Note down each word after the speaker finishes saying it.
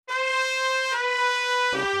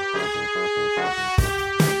As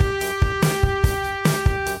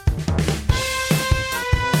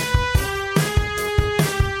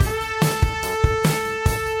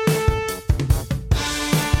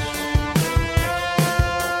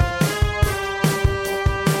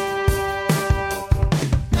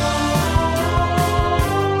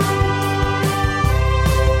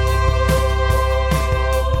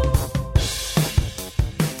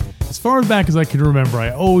far back as I can remember,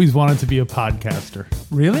 I always wanted to be a podcaster.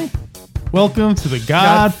 Really? Welcome to the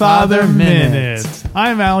Godfather Minute.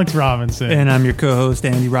 I'm Alex Robinson. And I'm your co-host,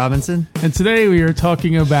 Andy Robinson. And today we are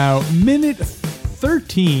talking about minute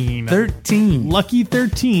 13. 13. Lucky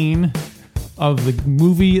 13 of the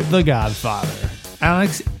movie The Godfather.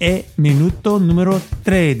 Alex, è minuto numero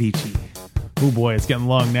 13. Oh boy, it's getting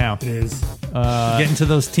long now. It is. Getting to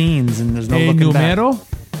those teens and there's no looking numero? back.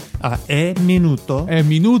 È minuto. È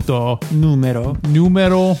minuto.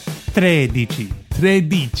 Numero 13.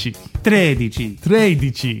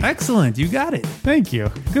 13. Excellent. You got it. Thank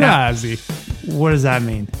you. Grazie. What does that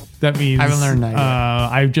mean? That means I haven't learned that yet.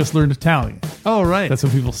 I've just learned Italian. Oh, right. That's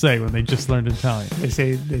what people say when they just learned Italian. They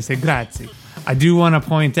say grazie. I do want to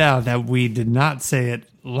point out that we did not say it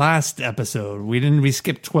last episode. We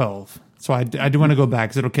skipped 12. So I do want to go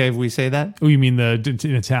back. Is it okay if we say that? Oh, you mean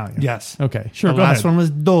in Italian? Yes. Okay, sure. The go last ahead. one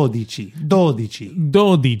was 12. 12.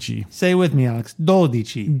 Say it with me, Alex.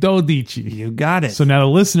 12. 12. You got it. So now the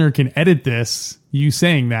listener can edit this, you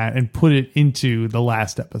saying that, and put it into the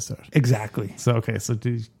last episode. Exactly. So, okay, so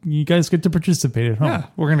you guys get to participate at home. Yeah,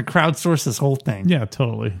 we're going to crowdsource this whole thing. Yeah,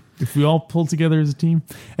 totally. If we all pull together as a team.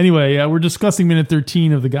 Anyway, we're discussing minute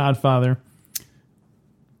 13 of The Godfather.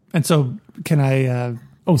 And so can I...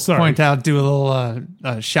 sorry. do a little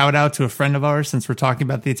shout out to a friend of ours since we're talking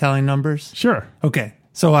about the Italian numbers? Sure. Okay.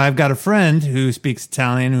 So I've got a friend who speaks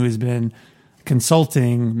Italian who has been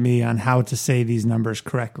consulting me on how to say these numbers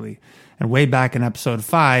correctly. And way back in episode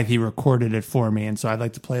 5, he recorded it for me. And so I'd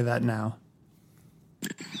like to play that now.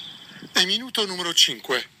 È minuto numero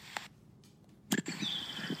 5.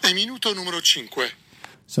 È minuto numero 5.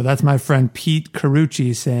 So that's my friend Pete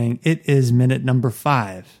Carucci saying it is minute number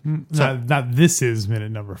 5. Not this is minute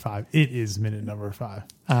number 5. It is minute number 5.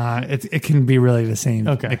 It can be really the same.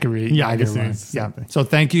 Okay. It can be Yeah, I either guess one. it's the same thing. So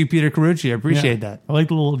thank you, Peter Carucci. I appreciate that. I like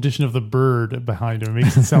the little addition of the bird behind him. It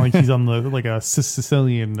makes it sound like he's on like a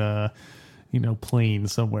Sicilian plane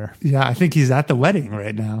somewhere. Yeah, I think he's at the wedding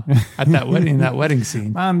right now. At that wedding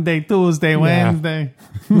scene. Monday, Tuesday, Wednesday.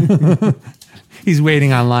 He's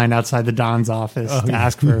waiting online outside the Don's office to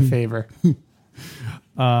ask for a favor.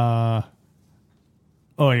 Anyway,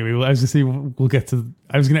 I was going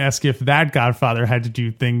to ask if that Godfather had to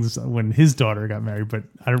do things when his daughter got married, but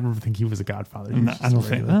I don't think he was a Godfather. No, I don't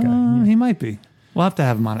think. He might be. We'll have to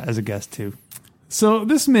have him on as a guest too. So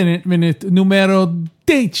this minute numero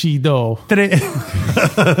 10.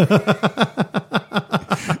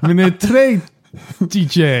 Minute 13.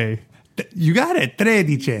 You got it.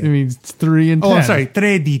 13. It means 3 and 10. Oh, sorry.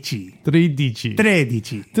 13.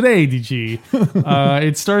 13. 13.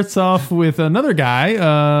 It starts off with another guy,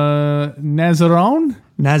 Nazarene.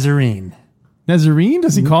 Nazarene. Nazarene?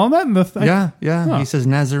 Does he call him that? Yeah. Huh. He says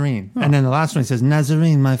Nazarene. Oh. And then the last one he says,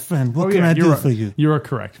 Nazarene, my friend, what can I do for you? You are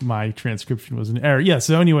correct. My transcription was an error. Yeah,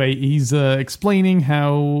 so anyway, he's explaining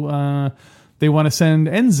how they want to send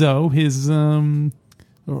Enzo, his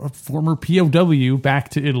former POW, back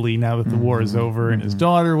to Italy now that the war is over. And his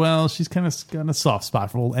daughter, well, she's kind of got a soft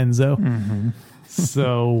spot for old Enzo.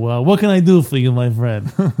 So what can I do for you, my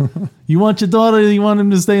friend? You want your daughter, or you want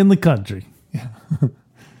him to stay in the country? Yeah.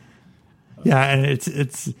 Yeah, and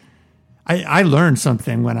it's I learned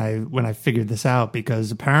something when I figured this out,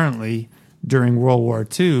 because apparently during World War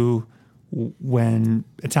II, when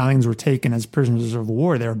Italians were taken as prisoners of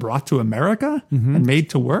war, they were brought to America and made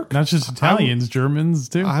to work. Not just Italians, Germans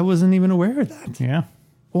too. I wasn't even aware of that. Yeah.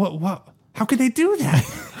 What? How could they do that?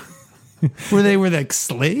 were they like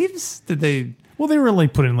slaves? Did they? Well, they were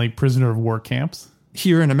put in prisoner of war camps.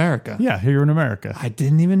 Here in America. Yeah, here in America. I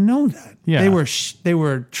didn't even know that. Yeah. They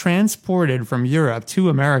were transported from Europe to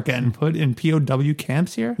America and put in POW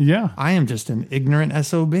camps here? Yeah. I am just an ignorant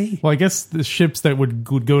SOB. Well, I guess the ships that would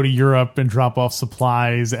go to Europe and drop off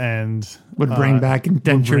supplies and would bring back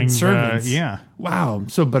indentured servants. Yeah. Wow.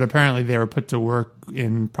 But apparently they were put to work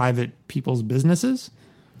in private people's businesses?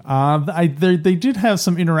 They did have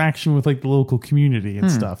some interaction with the local community and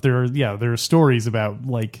stuff. There are stories about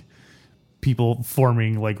people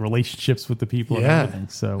forming relationships with the people and everything.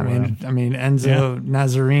 So I mean Enzo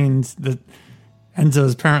Nazarene's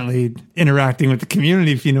Enzo's apparently interacting with the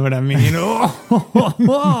community, if you know what I mean.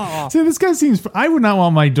 See, this guy seems. I would not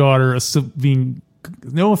want my daughter being.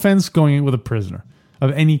 No offense, going in with a prisoner.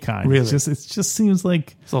 of any kind. Really? It just seems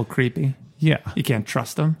like, It's a little creepy. yeah. You can't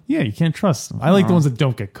trust him. Yeah, you can't trust them. I like the ones that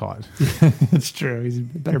don't get caught. That's true. He's a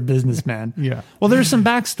better businessman. Yeah. Well, there's some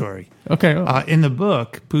backstory. Okay. In the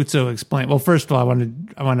book, Puzo explained. Well, first of all,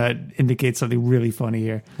 I want to indicate something really funny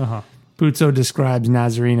here. Uh-huh. Puzo describes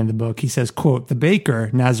Nazarene in the book. He says, "quote The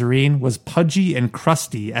baker Nazarene was pudgy and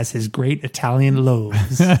crusty as his great Italian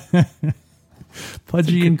loaves."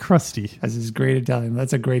 Pudgy and crusty. As his great Italian.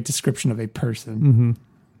 That's a great description of a person.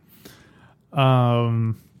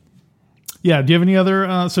 Yeah. Do you have any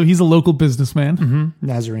other? So he's a local businessman.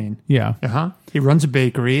 Nazarene. Yeah. He runs a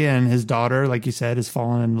bakery, and his daughter, like you said, has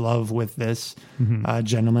fallen in love with this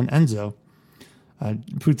gentleman, Enzo.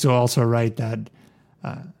 Puzo also write that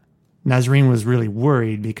Nazarene was really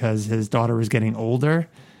worried because his daughter was getting older.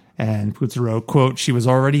 And Puzo wrote, quote, "She was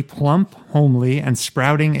already plump, homely, and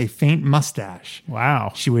sprouting a faint mustache.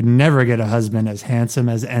 Wow. She would never get a husband as handsome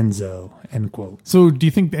as Enzo," end quote. So do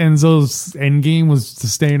you think Enzo's end game was to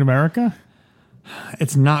stay in America?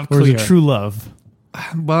 It's not Or clear. is it true love?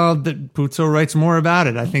 Well, Puzo writes more about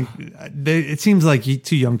it. I think it seems like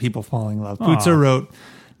two young people falling in love. Puzo wrote,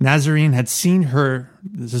 Nazarene had seen her,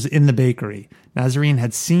 this is in the bakery, Nazarene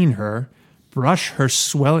had seen her brush her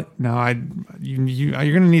swelling. No, you're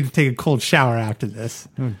going to need to take a cold shower after this.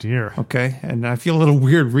 Oh, dear. Okay? And I feel a little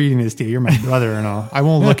weird reading this to you. You're my brother and all. I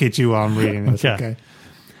won't look at you while I'm reading this, okay?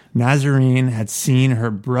 Nazarene had seen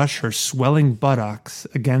her brush her swelling buttocks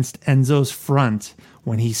against Enzo's front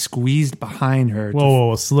when he squeezed behind her.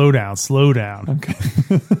 Whoa, slow down. Okay.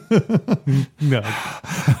 No.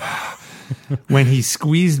 When he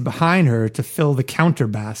squeezed behind her to fill the counter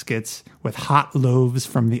baskets with hot loaves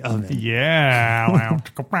from the oven. Yeah.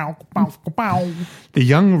 The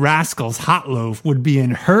young rascal's hot loaf would be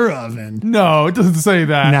in her oven. No, it doesn't say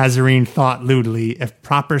that. Nazarene thought lewdly if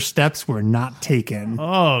proper steps were not taken.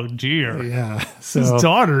 Oh, dear. Yeah. His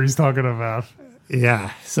daughter he's talking about.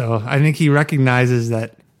 Yeah. So I think he recognizes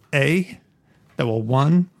that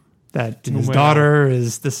that his daughter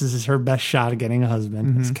this is her best shot at getting a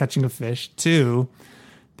husband. It's catching a fish. 2,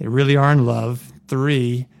 they really are in love.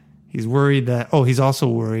 3, he's also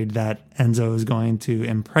worried that Enzo is going to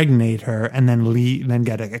impregnate her and then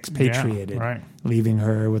get expatriated, right. leaving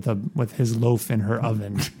her with his loaf in her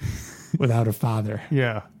oven without a father.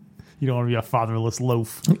 Yeah. You don't want to be a fatherless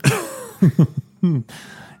loaf.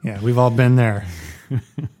 Yeah, we've all been there.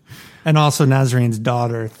 And also Nazarene's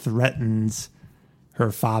daughter threatens her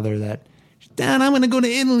father that, Dad, I'm going to go to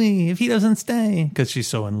Italy if he doesn't stay, because she's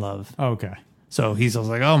so in love. Okay. So he's also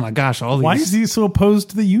like, oh my gosh, all these... Why is he so opposed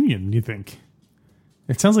to the union, do you think?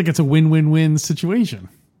 It sounds like it's a win-win-win situation.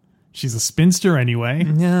 She's a spinster anyway.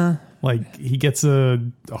 Yeah. Like, he gets a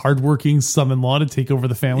hardworking son-in-law to take over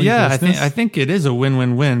the family business. I think it is a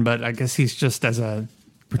win-win-win, but I guess he's just as a...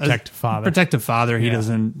 Protective father. He Yeah.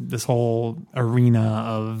 doesn't... This whole arena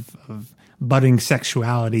of budding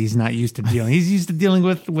sexuality he's not used to dealing. He's used to dealing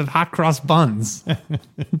with hot cross buns.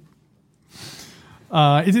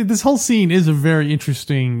 This whole scene is a very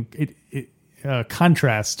interesting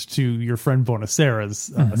contrast to your friend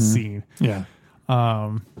Bonacera's scene. Yeah.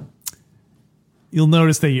 You'll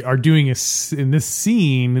notice they are doing in this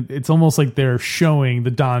scene, it's almost like they're showing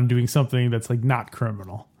the Don doing something that's like not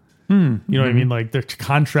criminal. You know what I mean? Like to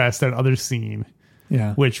contrast that other scene,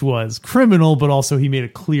 which was criminal, but also he made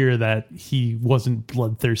it clear that he wasn't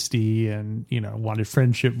bloodthirsty and, wanted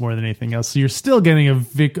friendship more than anything else. So you're still getting a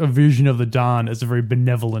vision of the Don as a very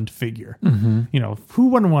benevolent figure. Who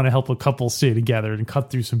wouldn't want to help a couple stay together and cut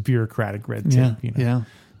through some bureaucratic red tape? Yeah.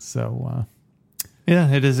 So,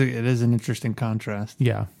 it is an interesting contrast.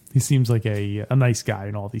 yeah, he seems like a nice guy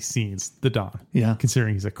in all these scenes, the Don. Yeah.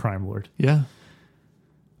 Considering he's a crime lord. Yeah.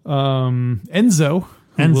 Enzo,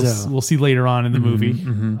 who we'll see later on in the movie,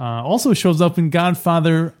 also shows up in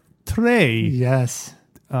Godfather 3. Yes.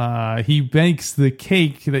 He bakes the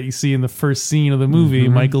cake that you see in the first scene of the movie,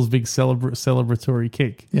 Michael's big celebratory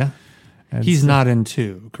cake. Yeah. And he's not in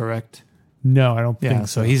 2, correct? No, I don't think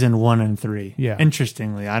so. He's in 1 and 3. Yeah.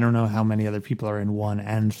 Interestingly, I don't know how many other people are in 1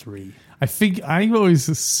 and 3. I always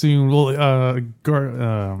assumed,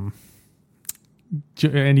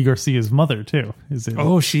 Andy Garcia's mother too. Is it?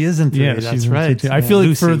 Oh, she is in 3. Yeah, that's she's in right. 3 too. I feel like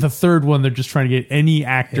Lucy. for the third one, they're just trying to get any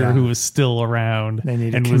actor who is still around. They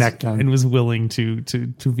need to connect them. And was willing to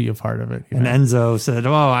be a part of it. And Enzo said,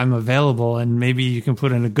 "Oh, I'm available, and maybe you can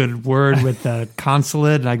put in a good word with the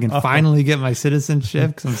consulate, and I can finally get my citizenship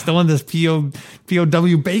because I'm still in this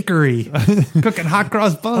POW bakery cooking hot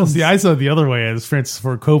cross buns." See, I saw it the other way as Francis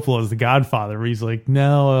Ford Coppola as the Godfather, where he's like,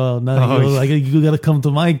 "No, you got to come to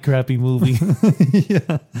my crappy movie."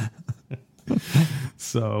 Yeah.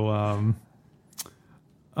 So,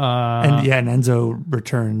 And Enzo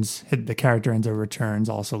returns. The character Enzo returns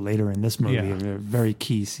also later in this movie. Yeah. A very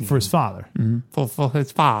key scene For his father. for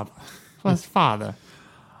his father. For his father.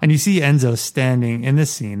 And you see Enzo standing in this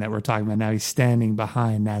scene that we're talking about now. He's standing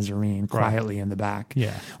behind Nazarene quietly in the back.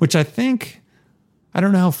 Yeah. Which I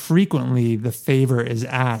don't know how frequently the favor is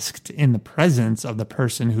asked in the presence of the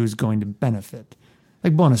person who's going to benefit.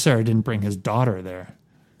 Like Bonacera didn't bring his daughter there.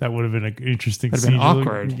 That would have been an interesting That'd scene. been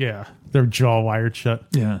awkward. Yeah. Their jaw wired shut.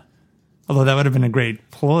 Yeah. Although that would have been a great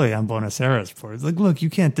ploy on Bonacera's part. It's like, look, you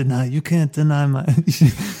can't deny my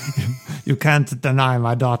you can't deny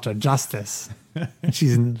my daughter justice.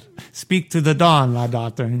 She's speak to the dawn, my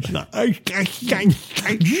daughter. And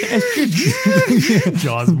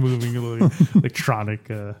Jaws moving, electronic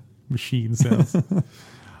machine sounds.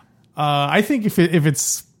 I think if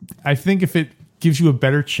it gives you a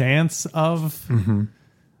better chance of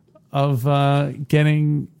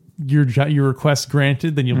getting your request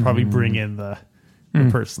granted, then you'll probably bring in the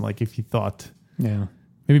person. Like if you thought,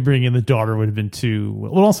 maybe bringing in the daughter would have been too.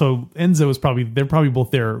 Well, also Enzo is they're probably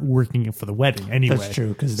both there working for the wedding anyway. That's true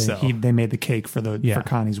because they made the cake for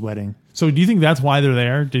Connie's wedding. So do you think that's why they're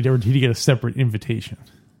there? Did he get a separate invitation?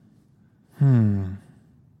 And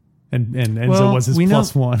Enzo was his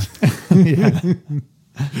plus one. Yeah.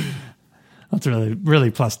 That's really,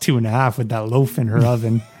 really plus 2.5 with that loaf in her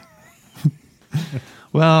oven.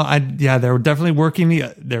 Well, they're definitely working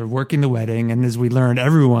the wedding, and as we learned,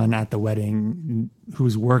 everyone at the wedding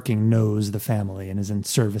who's working knows the family and is in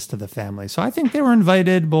service to the family. So I think they were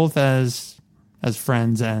invited both as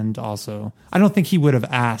friends, and also I don't think he would have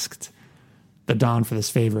asked the Don for this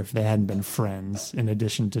favor if they hadn't been friends, in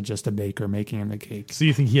addition to just a baker making him the cake. So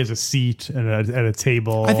you think he has a seat at a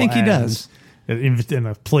table? I think he does. In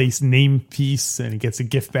a place name piece, and he gets a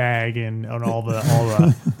gift bag and all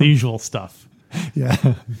the usual stuff. Yeah.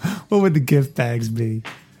 What would the gift bags be?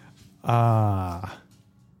 Coffee?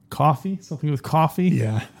 Something with coffee?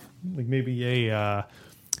 Yeah. Like maybe a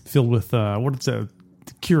filled with what's a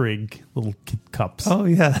Keurig little cups. Oh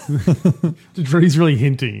yeah. He's really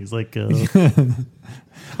hinting. He's like, and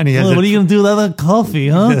he has what are you gonna do with that coffee,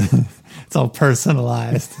 huh? It's all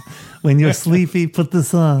personalized. When you're sleepy, put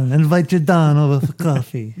this on. Invite your Don over for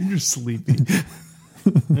coffee. You're sleepy.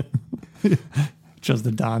 Shows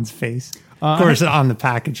the Don's face. Of course, on the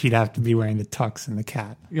package, he'd have to be wearing the tux and the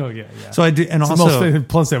cat. Oh, yeah. So I do, and also...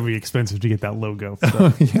 plus, that would be expensive to get that logo.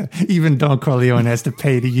 Oh, yeah. Even Don Corleone has to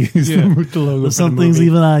pay to use the logo. Well, some things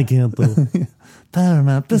even I can't do.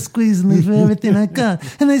 Paramount, they're squeezing me for everything I got.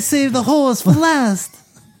 And they saved the horse for last.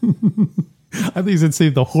 I think he said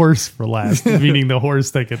save the horse for last, meaning the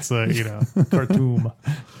horse that gets cartoon.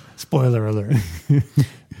 Spoiler alert.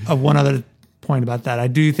 One other point about that. I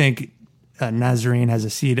do think Nazarene has a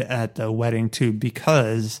seat at the wedding too,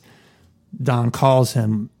 because Don calls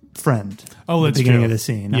him friend. Oh, at the beginning of the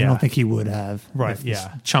scene. Yeah. I don't think he would have. Right. If this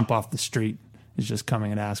chump off the street is just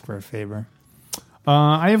coming and ask for a favor.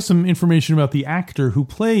 I have some information about the actor who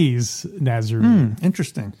plays Nazarene.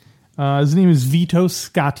 Interesting. His name is Vito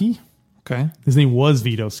Scotti. Okay. His name was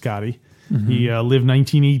Vito Scotti. He lived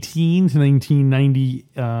 1918 to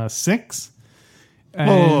 1996.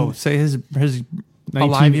 Whoa! Say his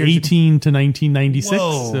 1918 to 1996.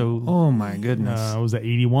 Whoa. So, oh my goodness. Was that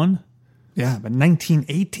 81? Yeah, but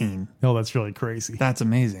 1918. Oh, that's really crazy. That's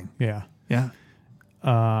amazing. Yeah. Yeah.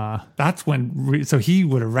 That's when. So he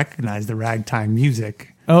would have recognized the ragtime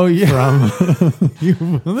music. Oh yeah.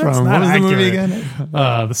 From what was the movie again?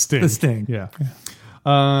 The Sting. The Sting. Yeah.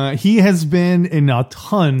 He has been in a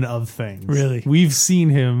ton of things. Really? We've seen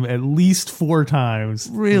him at least 4 times.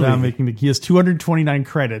 Really? He has 229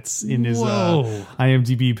 credits in his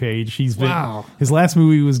IMDb page. His last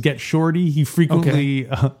movie was Get Shorty. He frequently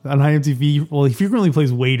on IMDb. Well, he frequently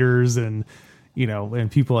plays waiters and and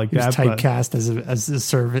people like that. Typecast as a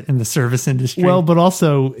service in the service industry. Well, but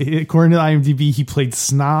also according to IMDb, he played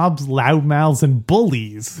snobs, loudmouths, and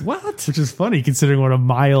bullies. What? Which is funny considering what a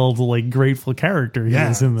mild, grateful character he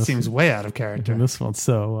is in this. Seems way out of character in this one.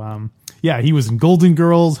 So, he was in Golden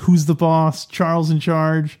Girls, Who's the Boss, Charles in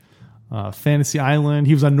Charge, Fantasy Island.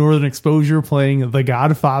 He was on Northern Exposure playing the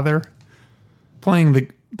Godfather.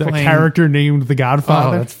 Playing character named the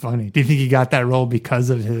Godfather. Oh, that's funny. Do you think he got that role because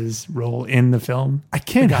of his role in the film? I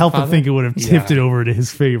can't help but think it would have tipped it over to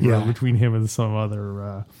his favor between him and some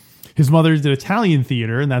other. His mother did Italian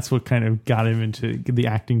theater, and that's what kind of got him into the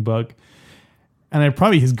acting bug. And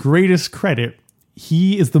probably his greatest credit,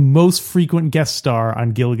 he is the most frequent guest star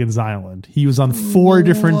on Gilligan's Island. He was on 4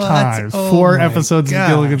 different times, 4 episodes of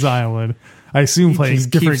Gilligan's Island. I assume playing just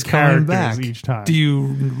different keeps coming characters each time. Do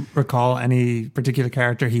you recall any particular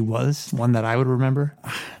character he was? One that I would remember?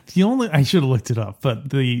 I should have looked it up, but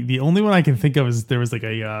the only one I can think of is there was like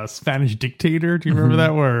a Spanish dictator. Do you remember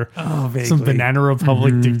that? Where vaguely. some Banana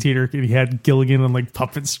Republic dictator, and he had Gilligan on like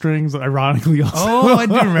puppet strings. Ironically, also. Oh, I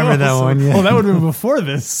do remember that one. Yeah. Well, that would have been before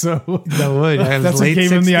this. So that would. Yeah, that's what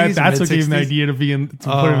gave him the. 60s, That's what gave him the mid-60s. idea to put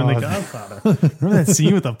him in the Godfather. Remember that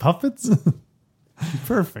scene with the puppets?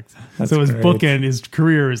 Perfect. So his great. bookend, his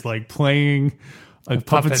career is like playing a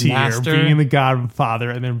puppet puppeteer, master. being the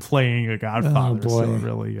Godfather, and then playing a Godfather. Oh, boy. So it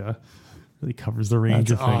really covers the range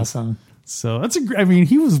That's of things. awesome. So that's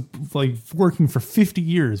he was like working for 50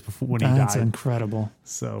 years before when he That's died. incredible.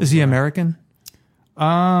 So Is he American?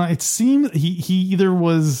 It seemed he either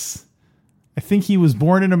was. I think he was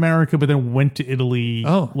born in America, but then went to Italy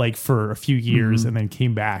like for a few years, and then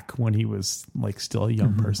came back when he was like still a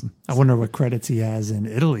young person. I wonder what credits he has in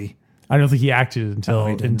Italy. I don't think he acted until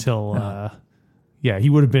he didn't. he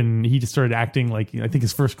would have been. He just started acting like I think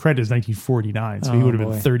his first credit is 1949, so he would have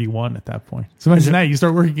been 31 at that point. So imagine that you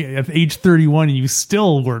start working at age 31 and you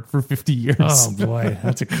still work for 50 years. Oh boy,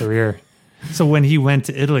 that's a career. So when he went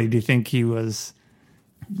to Italy, do you think he was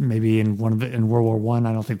maybe in World War One?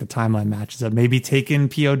 I don't think the timeline matches up. Maybe taken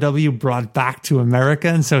POW, brought back to America,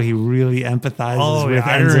 and so he really empathizes with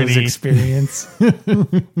Enzo's experience.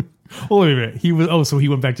 Well, wait a minute. So he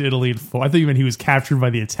went back to Italy. I thought you meant he was captured by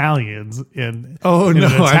the Italians in an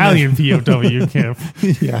Italian POW camp.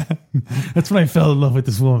 Yeah, that's when I fell in love with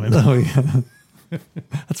this woman. Oh yeah,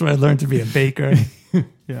 that's when I learned to be a baker.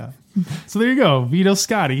 Yeah. So there you go, Vito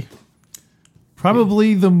Scotti.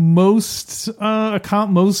 Probably the most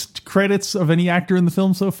credits of any actor in the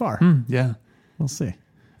film so far. Yeah, we'll see.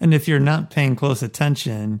 And if you're not paying close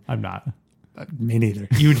attention, I'm not. Me neither.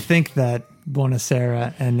 You would think that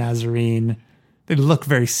Buonasera and Nazarene, they look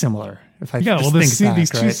very similar. If I just think back, these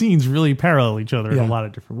two scenes really parallel each other in a lot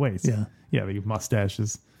of different ways. Yeah, they have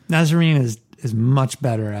mustaches. Nazarene is much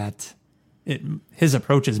better at it. His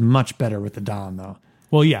approach is much better with the Don, though.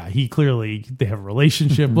 Well, yeah, they have a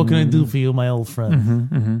relationship. What can I do for you, my old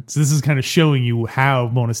friend? So this is kind of showing you how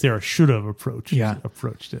Buonasera should have approached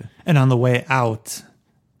it. And on the way out,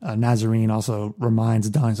 Nazarene also reminds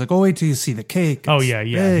Don, he's like, "Oh, wait till you see the cake." Oh yeah.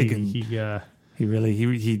 Big. He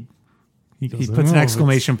puts an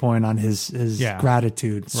exclamation point on his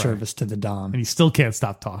gratitude service to the Don, and he still can't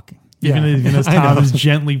stop talking. Even as Tom is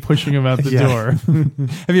gently pushing him out the door.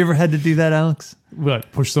 Have you ever had to do that, Alex?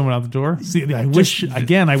 What, push someone out the door? See, I wish I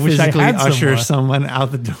had usher someone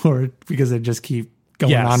out the door because they just keep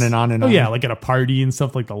going on and on and on. Oh yeah, like at a party and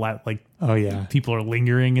stuff like people are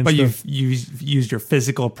lingering and stuff. But you've used your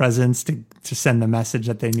physical presence to send the message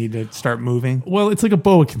that they need to start moving. Well, it's like a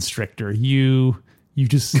boa constrictor. You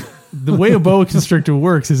just the way a boa constrictor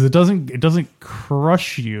works is it doesn't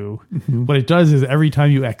crush you. What it does is every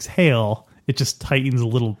time you exhale, it just tightens a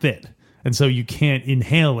little bit, and so you can't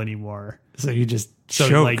inhale anymore. So you just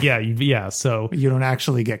choke. So you don't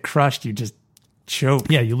actually get crushed. You just choke.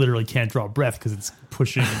 Yeah, you literally can't draw breath because it's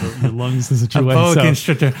pushing your lungs in such a way. Boa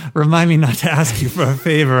constrictor, remind me not to ask you for a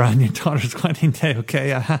favor on your daughter's wedding day,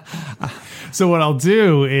 okay? So what I'll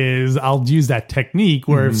do is I'll use that technique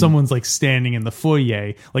where if someone's like standing in the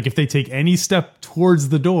foyer, like if they take any step towards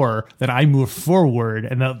the door, then I move forward,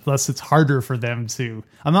 and thus it's harder for them to.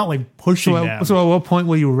 I'm not like pushing them. So at what point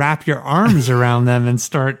will you wrap your arms around them and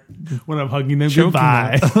start when I'm hugging them?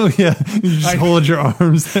 Goodbye. Oh yeah, you just hold your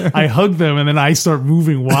arms there. I hug them and then I start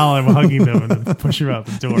moving while I'm hugging them and then push them out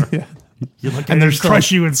the door. Yeah. You're like, and they're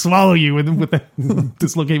crush you and swallow you and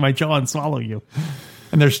dislocate my jaw and swallow you.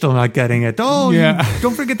 And they're still not getting it. Oh, yeah.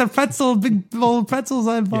 Don't forget the big old pretzels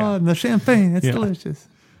I bought and the champagne. It's delicious.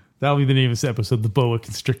 That'll be the name of this episode, the boa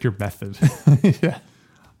constrictor method. Yeah.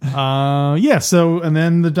 So, and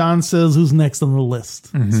then the Don says, who's next on the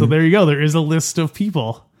list? So there you go. There is a list of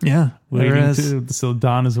people. Yeah. So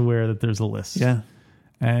Don is aware that there's a list. Yeah.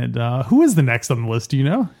 And who is the next on the list? Do you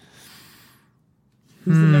know?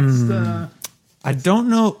 Who's the next? I don't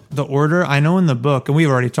know the order. I know in the book, and we've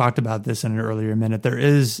already talked about this in an earlier minute, there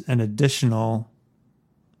is an additional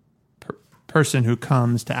person who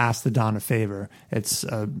comes to ask the Don a favor. It's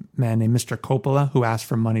a man named Mr. Coppola who asked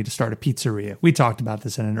for money to start a pizzeria. We talked about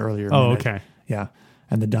this in an earlier minute. Oh, okay. Yeah.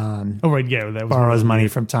 And the Don that borrows money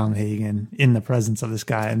from Tom Hagen in the presence of this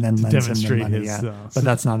guy and then lends him the money. But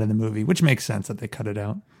that's not in the movie, which makes sense that they cut it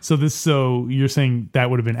out. So you're saying that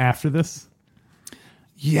would have been after this?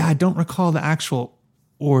 Yeah, I don't recall the actual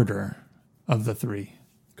order of the three.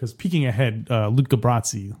 Because peeking ahead, Lug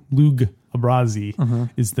Abrazi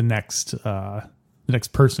is the next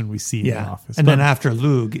person we see in office. And then after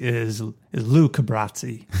Lug is Lou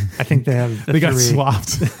Cabrazzi. I think they have they got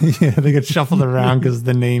swapped. Yeah, they got shuffled around because of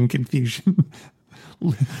the name confusion.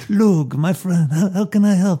 Lug, my friend, how can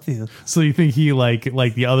I help you? So you think he like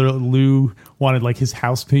the other Lou wanted like his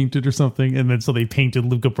house painted or something, and then so they painted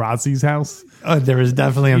Lou Cabrazzi's house? Oh, there was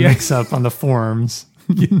definitely a mix-up on the forums.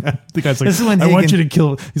 Yeah, the guy's like, I want you to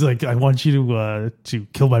kill. He's like, I want you to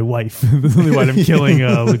kill my wife. They wind up killing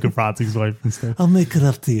Lou Cabrazzi's wife instead. I'll make it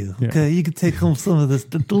up to you. Yeah. Okay, you can take home some of this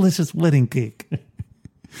delicious wedding cake.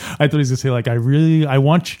 I thought he was gonna say like, I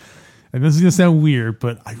want, and this is gonna sound weird,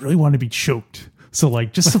 but I really want to be choked. So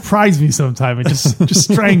like, just surprise me sometime and just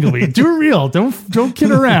strangle me. Do it real. Don't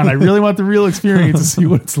kid around. I really want the real experience to see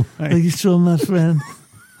what it's like. Are you sure, my friend?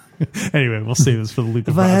 Anyway, we'll save this for the Luke.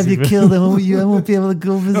 If I have you killed, I won't be able to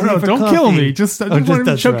go visit. No, don't coffee. Kill me. Just want to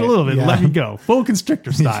be choked a little bit. Yeah. Let me go. Boa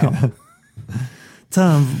Constrictor style. Yeah.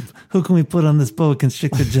 Tom, who can we put on this boa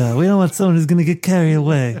constrictor job? We don't want someone who's going to get carried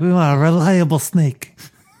away. We want a reliable snake.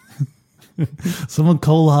 Someone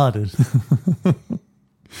cold-hearted.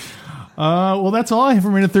 Well, that's all I have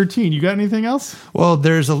for minute 13. You got anything else? Well,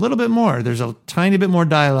 there's a little bit more. There's a tiny bit more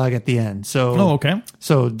dialogue at the end. So, okay.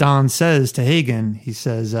 So Don says to Hagen, he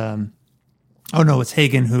says, oh no, it's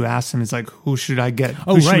Hagen who asks him, he's like, who should I get?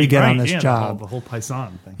 Who should we get on this job? The whole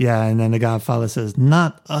Paisan thing. Yeah, and then the Godfather says,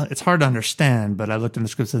 it's hard to understand, but I looked in the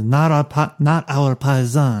script, it says, not our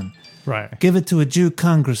Paisan. Right. Give it to a Jew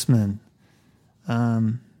congressman.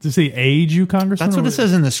 Does it say a Jew congressman? That's what it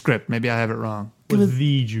says in the script. Maybe I have it wrong.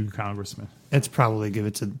 The Jew congressman. It's probably give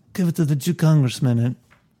it to the Jew congressman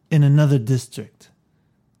in another district.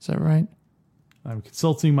 Is that right? I'm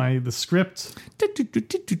consulting the script.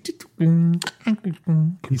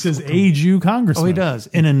 He says a Jew congressman. Oh, he does.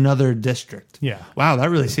 In another district. Yeah. Wow, that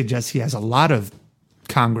really suggests he has a lot of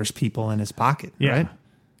Congress people in his pocket, right?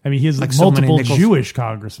 I mean, he has like multiple Jewish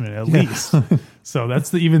congressmen at least. So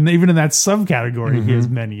that's even in that subcategory, he has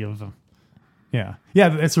many of them. Yeah.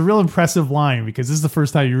 Yeah, it's a real impressive line because this is the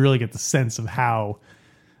first time you really get the sense of how,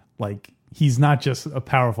 like, he's not just a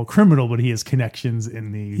powerful criminal, but he has connections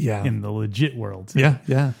in the legit world. Yeah,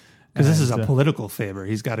 yeah. Because this is a political favor.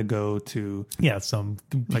 He's got to go to some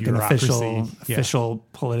like an official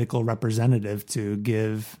political representative to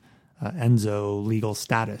give Enzo legal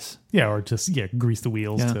status. Yeah, or just grease the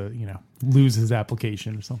wheels to lose his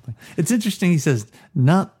application or something. It's interesting. He says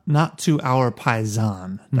not to our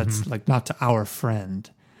paisan. That's like not to our friend.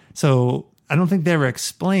 So I don't think they ever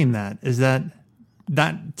explain that. Is that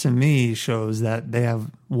to me shows that they have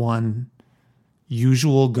one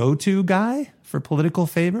usual go-to guy for political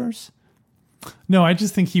favors? No, I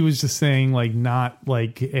just think he was just saying like not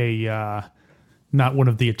like not one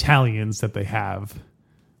of the Italians that they have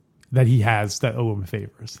that he has that owe him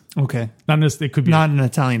favors. Okay. Not necessarily, it could be not an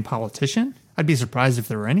Italian politician. I'd be surprised if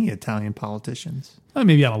there were any Italian politicians.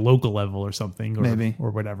 Maybe on a local level or something, or, maybe,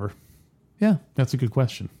 or whatever. Yeah, that's a good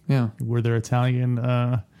question. Yeah, were there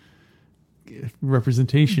Italian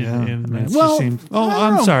representation in? I'm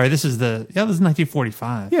sorry. This is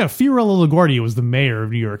 1945. Yeah, Fiorello LaGuardia was the mayor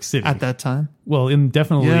of New York City at that time. Well,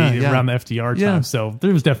 definitely around the FDR time. So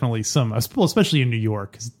there was definitely some, especially in New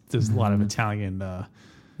York, because there's a lot of Italian.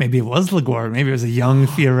 Maybe it was LaGuardia. Maybe it was a young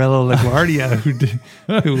Fiorello LaGuardia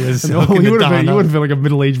who was. He would have been like a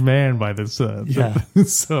middle-aged man by this. So,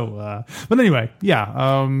 but anyway,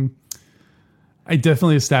 it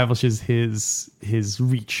definitely establishes his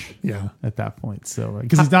reach. Yeah. At that point, so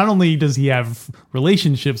because not only does he have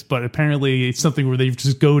relationships, but apparently it's something where they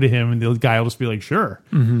just go to him and the guy will just be like, sure.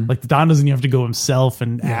 Like Don doesn't even have to go himself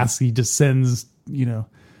and ask. He just sends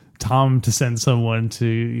Tom to send someone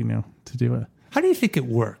to do it. How do you think it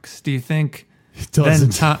works? Do you think it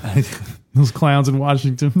doesn't? Those clowns in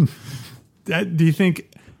Washington. Do you think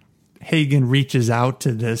Hagen reaches out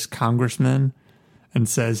to this congressman and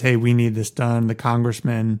says, "Hey, we need this done"? The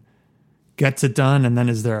congressman gets it done, and then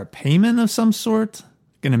is there a payment of some sort,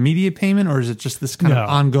 like an immediate payment, or is it just this kind of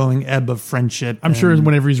ongoing ebb of friendship? I'm sure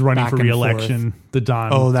whenever he's running for re-election, the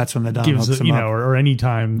Don. Oh, that's when the Don gives hooks him up. or any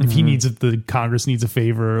time if he needs the Congress needs a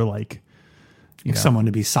favor, like. Someone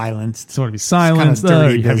to be silenced. You're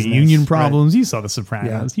having union problems. Right. You saw The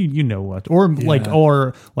Sopranos. Yeah. You know what? Or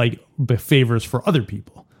favors for other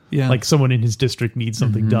people. Yeah. Like someone in his district needs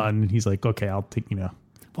something done, and he's like, okay, I'll take,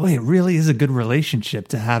 Boy, it really is a good relationship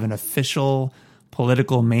to have an official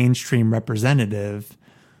political mainstream representative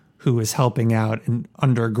who is helping out an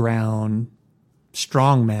underground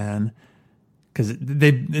strongman. Because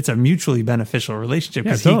it's a mutually beneficial relationship.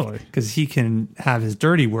 Yeah, totally. Because he can have his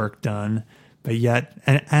dirty work done, But yet,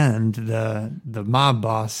 and the mob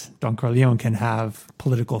boss, Don Corleone, can have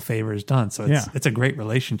political favors done. So it's a great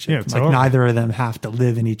relationship. Yeah, it's like over. neither of them have to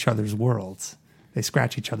live in each other's worlds. They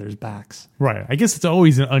scratch each other's backs. Right. I guess it's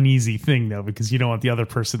always an uneasy thing, though, because you don't want the other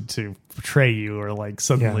person to betray you or like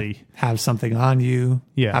suddenly have something on you.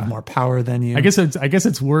 Yeah. Have more power than you. I guess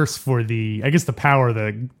it's worse for the power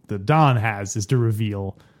that the Don has is to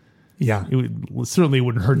reveal. Yeah. Certainly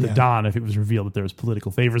wouldn't hurt the Don if it was revealed that there was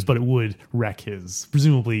political favors, but it would wreck his.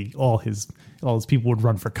 Presumably, all his people would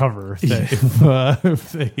run for cover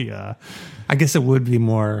if they. I guess it would be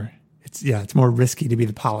more. It's more risky to be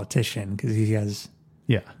the politician because he has.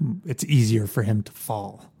 Yeah, it's easier for him to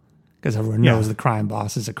fall because everyone knows the crime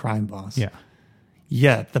boss is a crime boss. Yeah.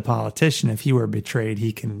 Yet the politician, if he were betrayed,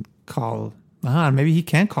 he can call. Maybe he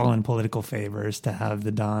can call in political favors to have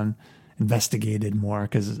the Don investigated more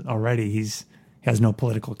because already he has no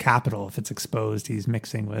political capital. If it's exposed, he's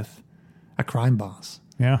mixing with a crime boss.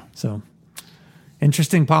 Yeah. So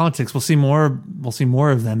interesting politics. We'll see more. We'll see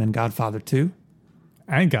more of them in Godfather 2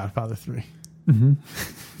 and Godfather 3.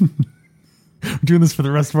 Mm-hmm. We're doing this for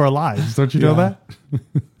the rest of our lives. Don't you know that?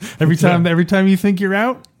 every time you think you're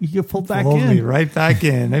out, you get pulled back in. Me right back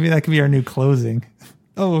in. Maybe that could be our new closing.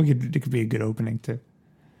 Oh, it could be a good opening too.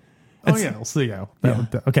 We'll see how.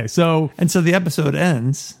 Okay, so the episode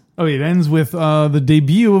ends. Oh, it ends with the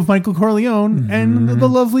debut of Michael Corleone and the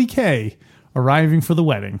lovely Kay arriving for the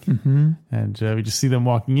wedding, and we just see them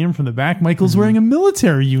walking in from the back. Michael's wearing a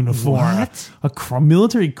military uniform. What? A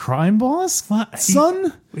military crime boss? What?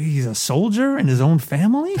 Son? He's a soldier in his own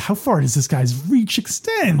family? How far does this guy's reach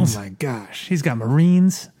extend? Oh my gosh. He's got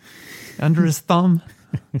Marines under his thumb.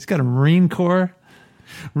 He's got a Marine Corps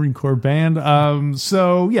band.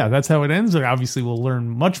 So yeah, that's how it ends. Obviously we'll learn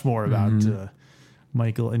much more about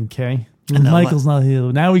Michael and Kay. And Michael's not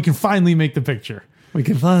here. Now we can finally make the picture. We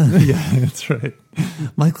can find. Yeah, that's right.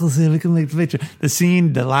 Michael's here. We can make the picture. The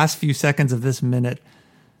scene, the last few seconds of this minute,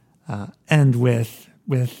 end with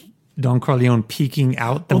Don Corleone peeking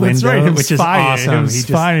out the window, right. which is awesome. He's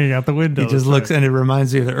spying out the window. He just looks, and it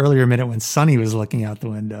reminds me of the earlier minute when Sonny was looking out the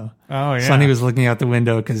window. Oh yeah, Sonny was looking out the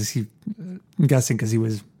window because I'm guessing because he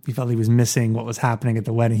felt he was missing what was happening at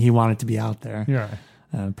the wedding. He wanted to be out there. Yeah.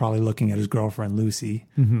 Probably looking at his girlfriend, Lucy.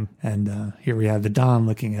 And here we have the Don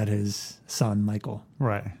looking at his son, Michael.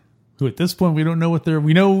 Right. Who at this point, we don't know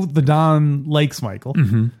we know the Don likes Michael,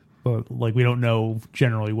 but we don't know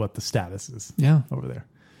generally what the status is over there.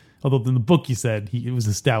 Although in the book you said it was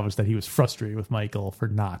established that he was frustrated with Michael for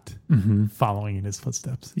not following in his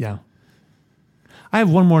footsteps. Yeah. I have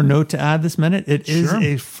one more note to add this minute. It is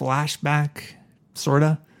a flashback,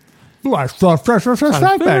 sorta.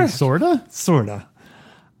 Flashback, sorta? Sorta.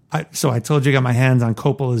 So I told you I got my hands on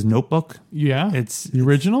Coppola's notebook. Yeah, it's the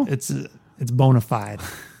original. It's bona fide.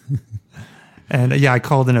 And I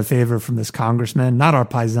called in a favor from this congressman, not our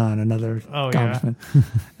paisan, another congressman. Yeah.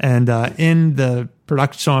 And in the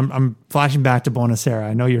production, so I'm flashing back to Bonacera.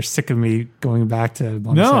 I know you're sick of me going back to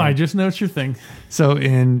Bonacera. No, I just know it's your thing. So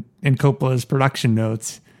in Coppola's production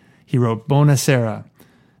notes, he wrote Bonacera.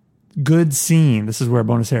 Good scene. This is where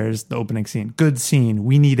Bonacera is the opening scene. Good scene.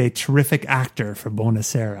 We need a terrific actor for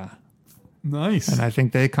Bonacera. Nice. And I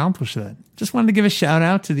think they accomplished that. Just wanted to give a shout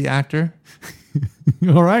out to the actor.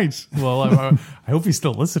 All right. Well, I hope he's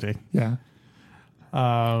still listening. Yeah.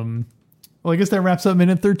 Well, I guess that wraps up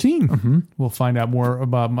minute 13. We'll find out more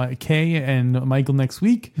about Kay and Michael next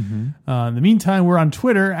week. In the meantime, we're on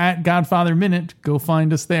Twitter at Godfather Minute. Go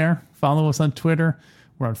find us there. Follow us on Twitter.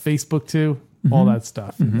 We're on Facebook too. All that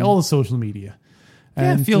stuff. All the social media.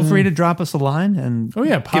 And feel free to drop us a line and give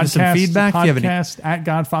us some feedback. Podcast at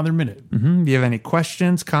Godfather Minute. If you have any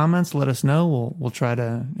questions, comments, let us know. We'll try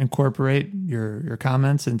to incorporate your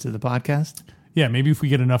comments into the podcast. Yeah, maybe if we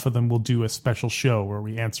get enough of them, we'll do a special show where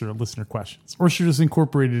we answer listener questions. Or should just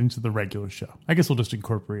incorporate it into the regular show. I guess we'll just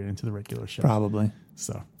incorporate it into the regular show. Probably.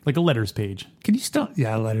 So, like a letters page. Can you start?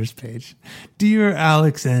 Yeah, letters page. Dear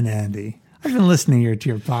Alex and Andy, I've been listening to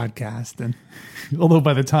your podcast, and although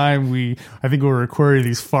by the time I think we're recording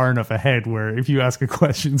these far enough ahead where if you ask a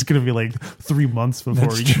question, it's going to be like 3 months before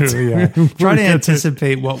we get to try to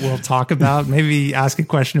anticipate what we'll talk about. Maybe ask a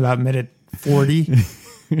question about minute 40.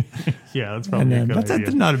 Yeah, that's probably a good idea.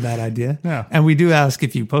 That's not a bad idea. Yeah. And we do ask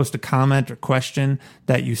if you post a comment or question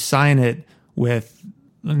that you sign it with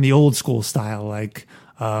in the old school style, like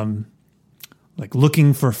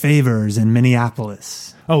looking for favors in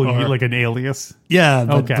Minneapolis. Oh, like an alias? Yeah,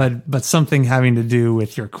 but something having to do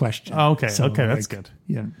with your question. Oh, okay. So, okay, that's good.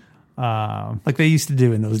 Yeah. Like they used to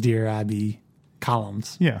do in those Dear Abby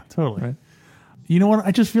columns. Yeah, totally. Right? You know what?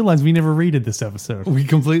 I just realized we never rated this episode. We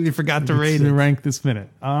completely forgot to rate it. Rank this minute.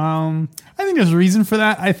 I think there's a reason for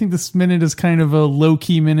that. I think this minute is kind of a low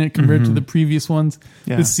key minute compared to the previous ones.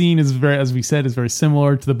 Yeah. The scene is very, as we said, is very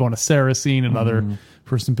similar to the Bonacera scene, another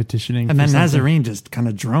person petitioning. And for then something. Nazarene just kind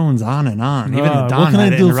of drones on and on. Even Don what can had I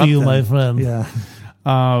to do for interrupt you, him. my friend? Yeah.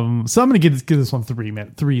 So I'm going to give this one 3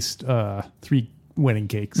 minutes, three wedding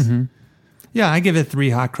cakes. Yeah, I give it 3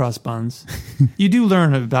 hot cross buns. You do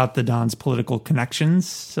learn about the Don's political connections,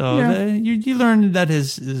 so Yeah. you learn that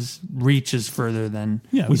his reach is further than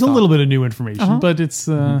Yeah, we there's a thought. little bit of new information, but it's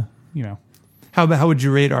you know. How would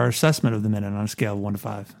you rate our assessment of the minute on a scale of 1 to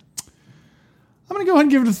 5? I'm going to go ahead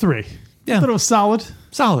and give it a 3. Yeah. I thought it was solid.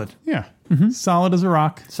 Solid. Yeah, solid as a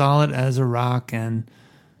rock. Solid as a rock, and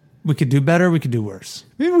we could do better, we could do worse.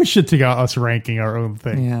 Maybe we should take out us ranking our own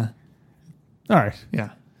thing. Yeah. All right, Yeah.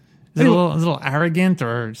 Is it a little arrogant,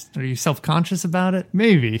 or are you self-conscious about it?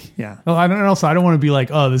 maybe. Yeah. Well, I don't. Also, I don't want to be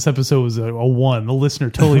like, oh, this episode was a 1. The listener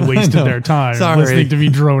totally wasted know. their time Sorry. listening to me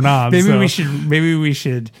drone on. Maybe so. we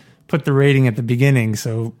should put the rating at the beginning,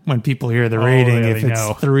 so when people hear the rating, yeah, if they it's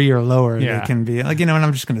know. 3 or lower, Yeah. they can be like, you know what,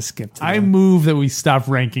 I'm just going to skip to I that. move that we stop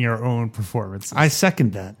ranking our own performances. I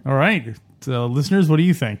second that. All right, so listeners, what do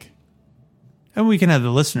you think? And we can have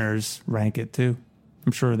the listeners rank it too.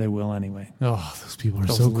 I'm sure they will anyway. Oh, those people are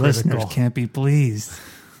Those so listeners critical. can't be pleased.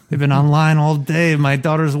 They've been online all day at my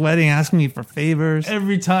daughter's wedding asking me for favors.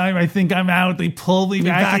 Every time I think I'm out, they pull me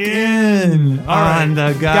back Back in All right. on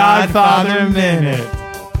the Godfather Godfather Minute. Minute.